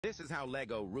This is how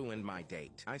Lego ruined my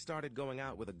date. I started going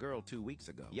out with a girl 2 weeks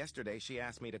ago. Yesterday, she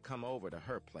asked me to come over to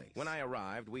her place. When I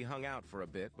arrived, we hung out for a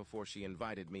bit before she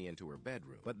invited me into her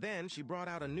bedroom. But then she brought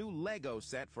out a new Lego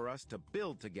set for us to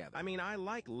build together. I mean, I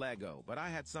like Lego, but I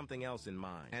had something else in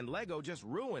mind. And Lego just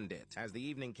ruined it. As the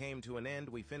evening came to an end,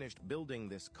 we finished building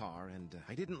this car, and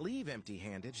I didn't leave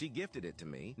empty-handed. She gifted it to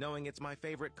me, knowing it's my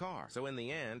favorite car. So in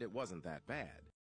the end, it wasn't that bad.